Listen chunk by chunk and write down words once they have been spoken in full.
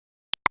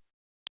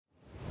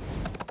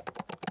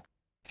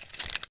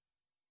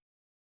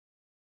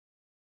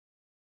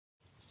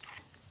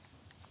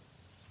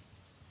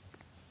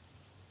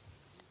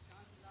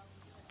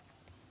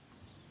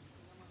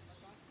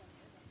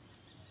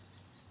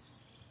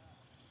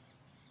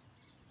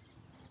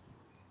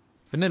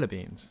Vanilla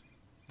beans,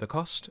 the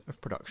cost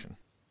of production.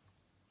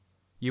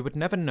 You would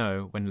never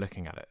know when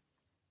looking at it,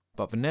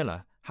 but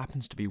vanilla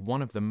happens to be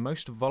one of the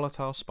most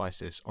volatile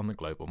spices on the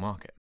global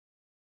market.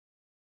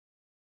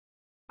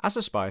 As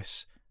a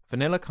spice,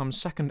 vanilla comes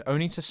second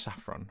only to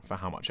saffron for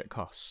how much it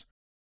costs.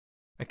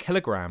 A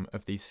kilogram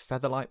of these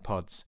feather-like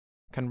pods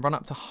can run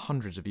up to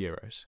hundreds of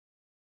euros.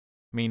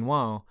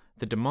 Meanwhile,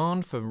 the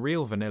demand for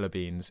real vanilla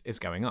beans is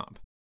going up,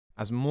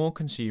 as more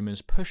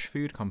consumers push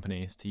food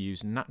companies to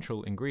use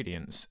natural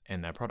ingredients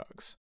in their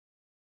products.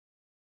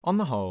 On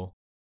the whole,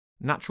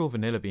 natural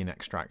vanilla bean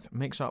extract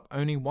makes up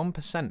only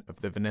 1% of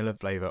the vanilla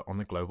flavour on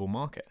the global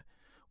market,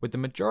 with the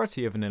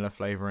majority of vanilla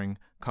flavouring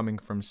coming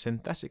from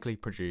synthetically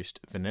produced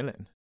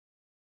vanillin.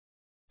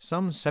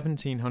 Some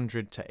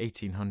 1,700 to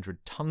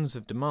 1,800 tonnes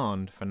of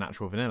demand for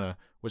natural vanilla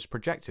was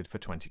projected for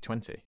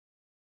 2020.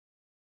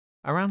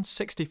 Around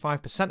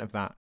 65% of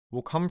that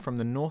will come from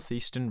the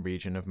Northeastern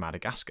region of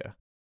Madagascar,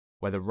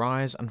 where the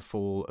rise and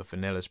fall of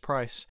vanilla's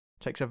price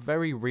takes a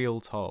very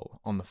real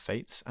toll on the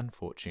fates and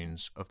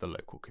fortunes of the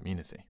local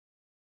community.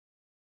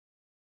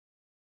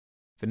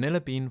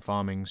 Vanilla bean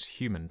farming's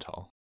human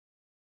toll.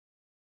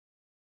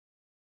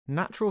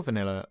 Natural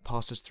vanilla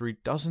passes through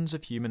dozens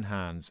of human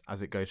hands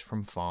as it goes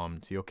from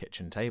farm to your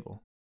kitchen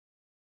table.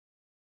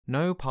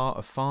 No part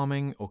of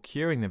farming or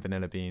curing the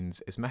vanilla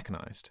beans is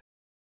mechanised,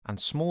 and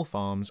small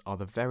farms are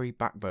the very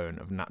backbone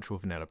of natural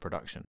vanilla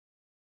production.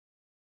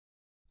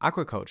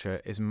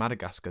 Agriculture is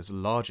Madagascar's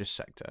largest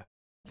sector,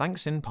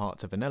 thanks in part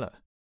to vanilla.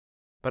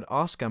 But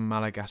ask a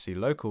Malagasy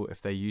local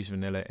if they use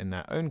vanilla in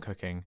their own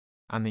cooking,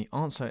 and the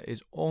answer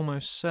is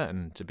almost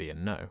certain to be a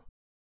no.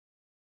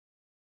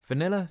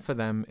 Vanilla for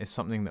them is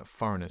something that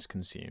foreigners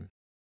consume,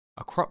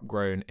 a crop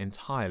grown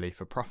entirely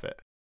for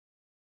profit.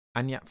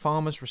 And yet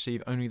farmers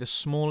receive only the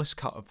smallest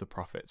cut of the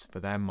profits for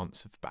their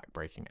months of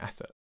backbreaking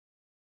effort.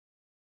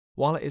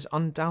 While it is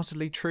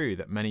undoubtedly true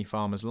that many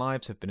farmers'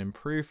 lives have been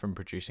improved from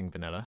producing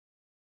vanilla,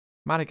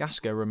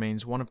 Madagascar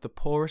remains one of the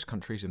poorest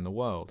countries in the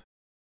world,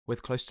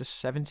 with close to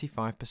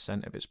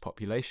 75% of its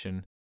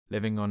population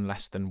living on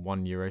less than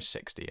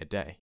 €1.60 a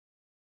day.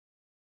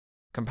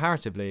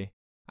 Comparatively,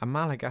 a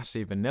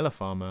Malagasy vanilla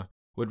farmer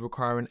would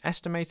require an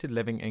estimated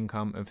living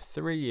income of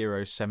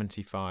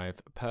 €3.75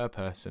 per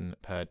person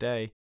per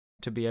day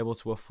to be able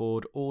to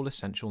afford all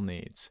essential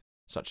needs,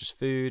 such as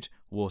food,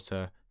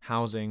 water,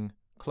 housing,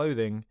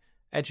 clothing,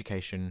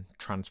 education,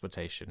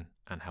 transportation,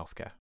 and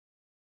healthcare.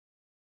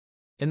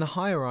 In the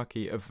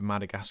hierarchy of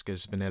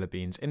Madagascar's vanilla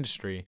beans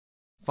industry,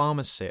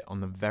 farmers sit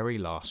on the very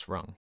last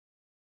rung.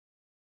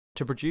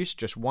 To produce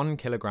just 1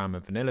 kilogram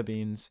of vanilla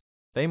beans,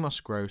 they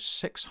must grow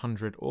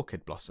 600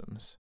 orchid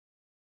blossoms.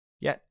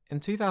 Yet, in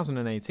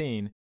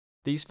 2018,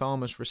 these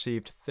farmers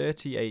received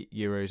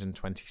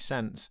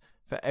 €38.20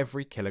 for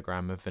every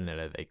kilogram of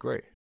vanilla they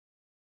grew,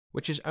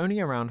 which is only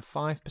around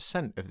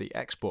 5% of the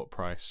export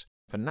price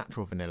for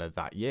natural vanilla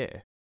that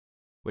year,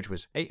 which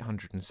was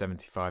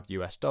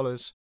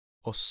 $875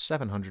 or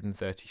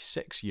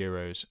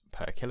 €736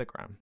 per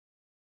kilogram.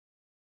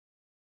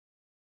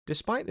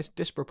 Despite this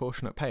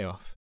disproportionate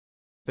payoff,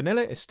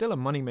 vanilla is still a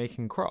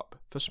money-making crop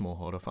for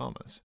smallholder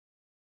farmers,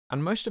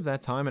 and most of their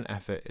time and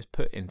effort is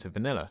put into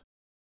vanilla,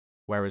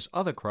 whereas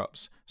other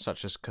crops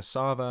such as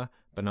cassava,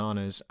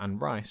 bananas,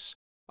 and rice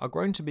are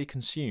grown to be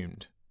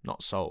consumed,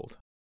 not sold.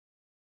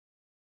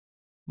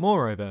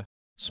 Moreover,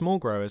 small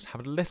growers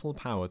have little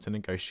power to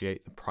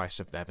negotiate the price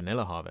of their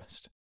vanilla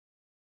harvest.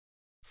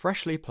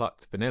 Freshly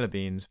plucked vanilla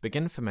beans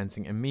begin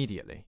fermenting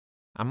immediately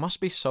and must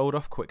be sold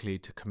off quickly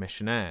to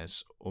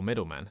commissionaires or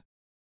middlemen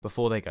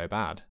before they go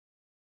bad.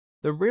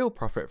 The real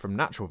profit from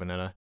natural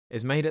vanilla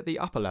is made at the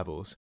upper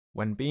levels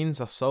when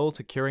beans are sold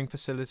to curing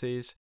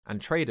facilities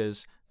and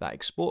traders that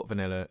export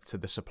vanilla to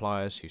the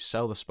suppliers who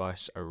sell the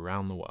spice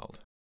around the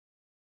world.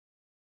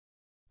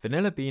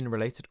 Vanilla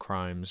bean-related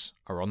crimes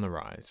are on the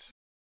rise.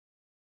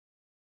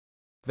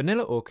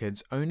 Vanilla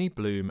orchids only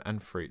bloom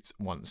and fruit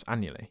once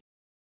annually,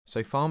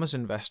 so farmers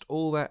invest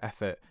all their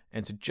effort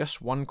into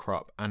just one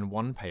crop and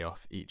one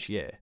payoff each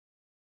year.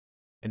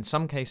 In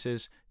some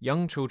cases,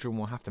 young children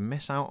will have to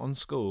miss out on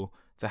school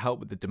to help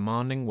with the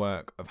demanding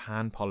work of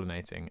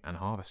hand-pollinating and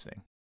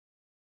harvesting.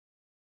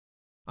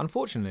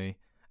 Unfortunately,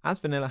 as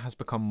vanilla has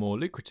become more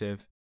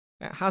lucrative,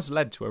 it has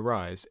led to a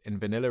rise in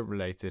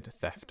vanilla-related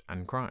theft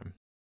and crime.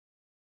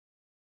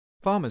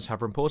 Farmers have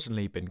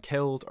reportedly been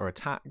killed or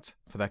attacked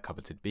for their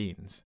coveted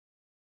beans,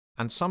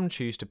 and some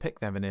choose to pick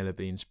their vanilla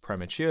beans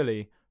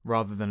prematurely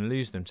rather than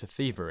lose them to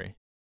thievery,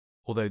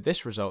 although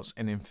this results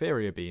in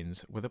inferior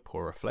beans with a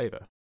poorer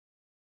flavour.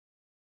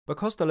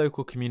 Because the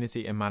local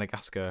community in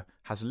Madagascar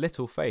has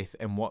little faith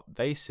in what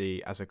they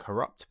see as a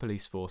corrupt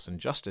police force and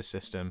justice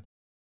system,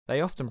 they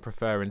often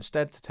prefer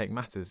instead to take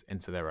matters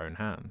into their own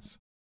hands.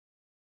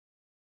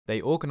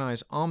 They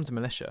organise armed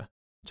militia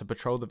to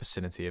patrol the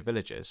vicinity of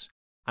villages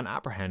and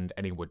apprehend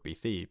any would-be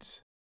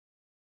thieves.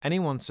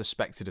 Anyone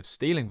suspected of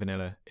stealing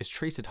vanilla is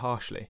treated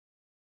harshly,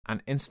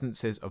 and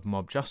instances of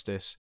mob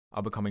justice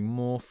are becoming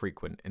more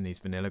frequent in these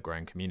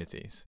vanilla-growing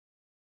communities.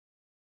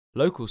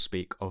 Locals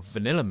speak of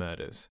vanilla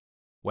murders,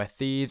 where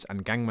thieves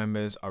and gang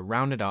members are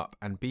rounded up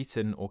and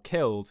beaten or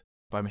killed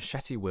by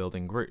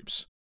machete-wielding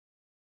groups,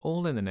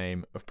 all in the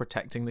name of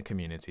protecting the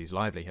community's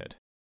livelihood.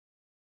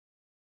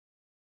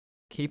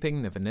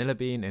 Keeping the vanilla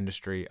bean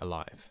industry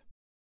alive.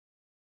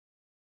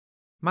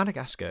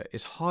 Madagascar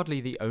is hardly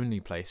the only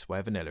place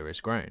where vanilla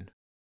is grown,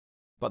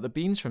 but the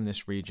beans from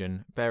this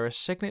region bear a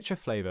signature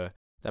flavour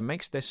that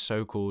makes this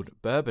so-called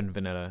bourbon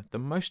vanilla the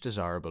most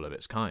desirable of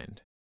its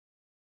kind.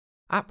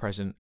 At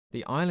present,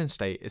 the island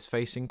state is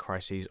facing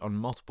crises on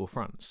multiple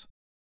fronts.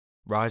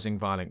 Rising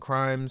violent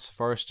crimes,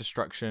 forest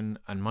destruction,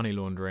 and money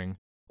laundering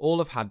all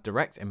have had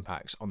direct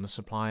impacts on the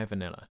supply of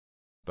vanilla,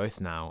 both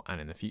now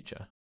and in the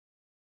future.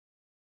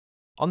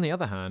 On the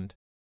other hand,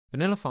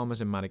 vanilla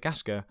farmers in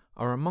Madagascar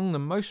are among the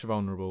most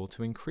vulnerable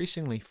to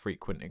increasingly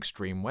frequent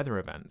extreme weather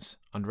events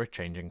under a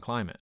changing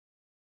climate.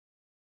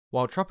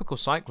 While tropical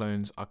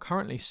cyclones are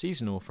currently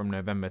seasonal from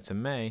November to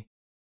May,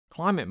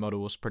 climate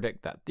models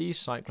predict that these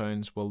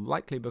cyclones will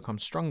likely become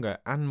stronger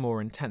and more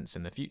intense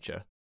in the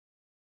future,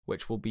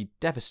 which will be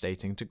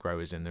devastating to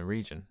growers in the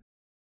region.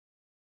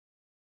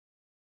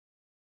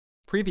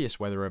 Previous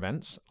weather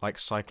events, like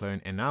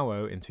Cyclone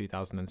Inawo in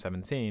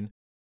 2017,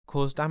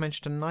 caused damage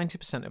to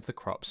 90% of the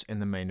crops in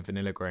the main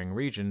vanilla-growing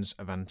regions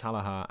of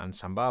Antalaha and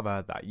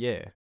Sambava that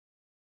year.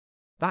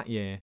 That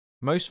year,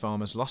 most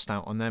farmers lost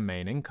out on their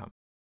main income,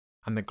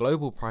 and the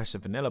global price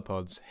of vanilla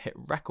pods hit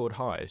record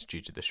highs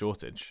due to the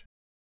shortage.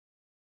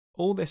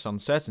 All this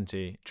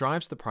uncertainty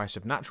drives the price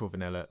of natural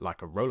vanilla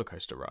like a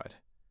rollercoaster ride,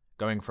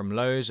 going from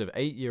lows of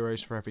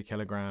 €8 for every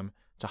kilogram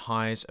to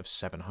highs of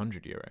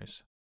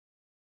 €700.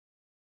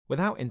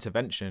 Without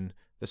intervention,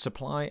 the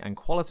supply and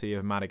quality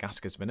of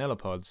Madagascar's vanilla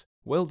pods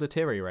will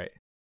deteriorate,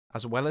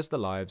 as well as the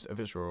lives of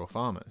its rural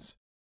farmers.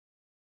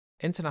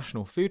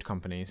 International food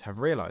companies have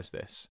realised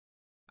this,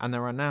 and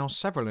there are now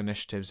several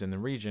initiatives in the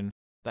region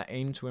that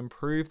aim to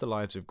improve the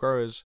lives of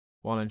growers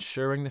while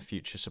ensuring the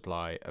future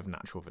supply of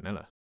natural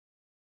vanilla.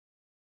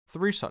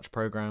 Through such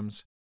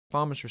programs,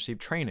 farmers receive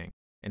training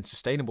in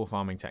sustainable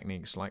farming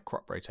techniques like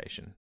crop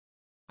rotation,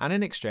 and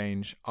in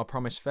exchange are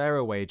promised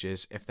fairer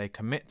wages if they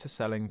commit to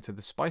selling to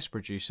the spice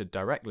producer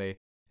directly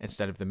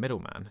instead of the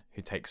middleman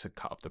who takes a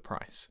cut of the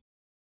price.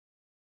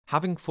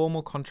 Having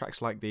formal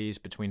contracts like these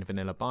between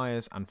vanilla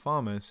buyers and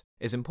farmers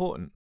is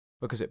important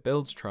because it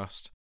builds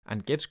trust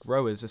and gives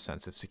growers a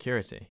sense of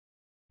security,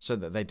 so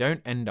that they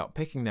don't end up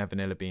picking their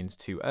vanilla beans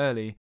too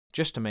early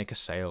just to make a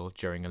sale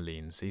during a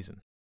lean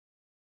season.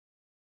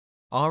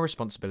 Our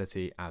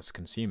responsibility as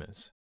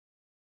consumers.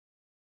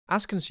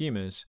 As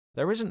consumers,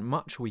 there isn't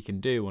much we can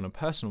do on a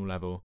personal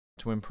level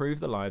to improve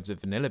the lives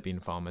of vanilla bean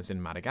farmers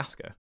in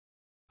Madagascar,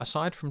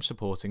 aside from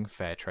supporting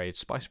fair trade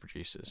spice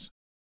producers.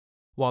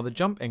 While the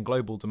jump in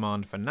global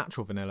demand for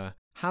natural vanilla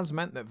has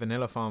meant that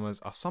vanilla farmers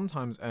are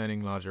sometimes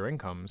earning larger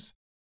incomes,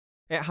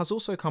 it has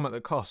also come at the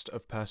cost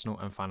of personal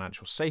and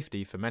financial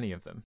safety for many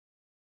of them.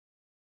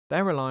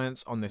 Their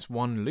reliance on this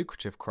one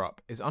lucrative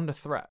crop is under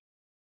threat,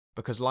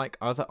 because like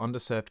other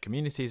underserved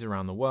communities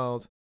around the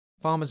world,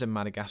 farmers in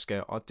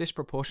Madagascar are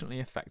disproportionately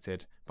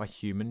affected by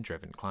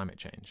human-driven climate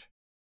change.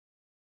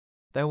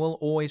 There will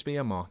always be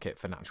a market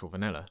for natural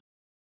vanilla,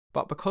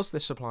 but because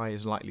this supply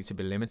is likely to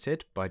be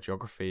limited by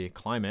geography,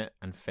 climate,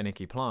 and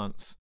finicky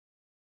plants,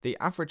 the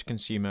average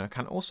consumer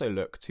can also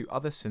look to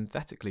other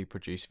synthetically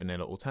produced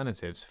vanilla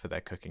alternatives for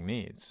their cooking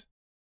needs.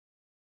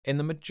 In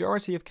the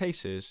majority of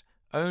cases,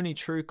 only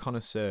true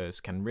connoisseurs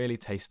can really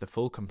taste the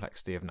full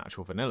complexity of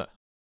natural vanilla,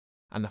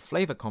 and the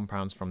flavour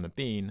compounds from the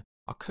bean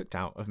are cooked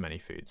out of many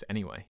foods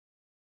anyway.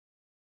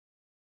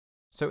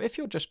 So if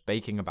you're just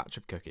baking a batch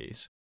of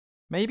cookies,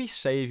 maybe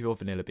save your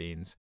vanilla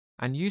beans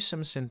and use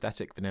some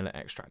synthetic vanilla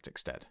extract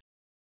instead.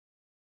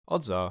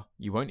 Odds are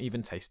you won't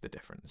even taste the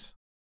difference.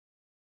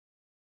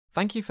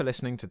 Thank you for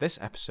listening to this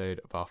episode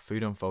of our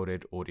Food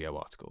Unfolded audio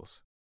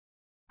articles.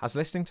 Has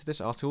listening to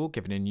this article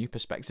given a new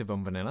perspective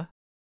on vanilla?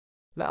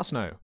 Let us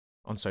know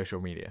on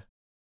social media.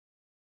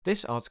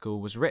 This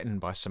article was written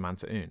by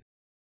Samanta Oon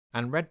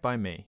and read by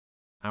me,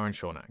 Aran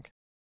Shaunak.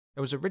 It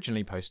was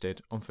originally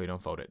posted on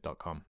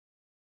FoodUnfolded.com.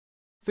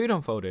 Food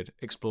Unfolded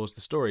explores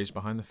the stories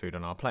behind the food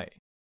on our plate,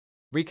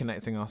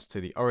 reconnecting us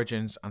to the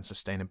origins and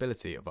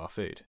sustainability of our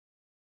food.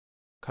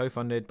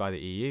 Co-funded by the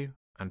EU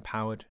and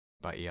powered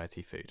by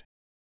EIT Food.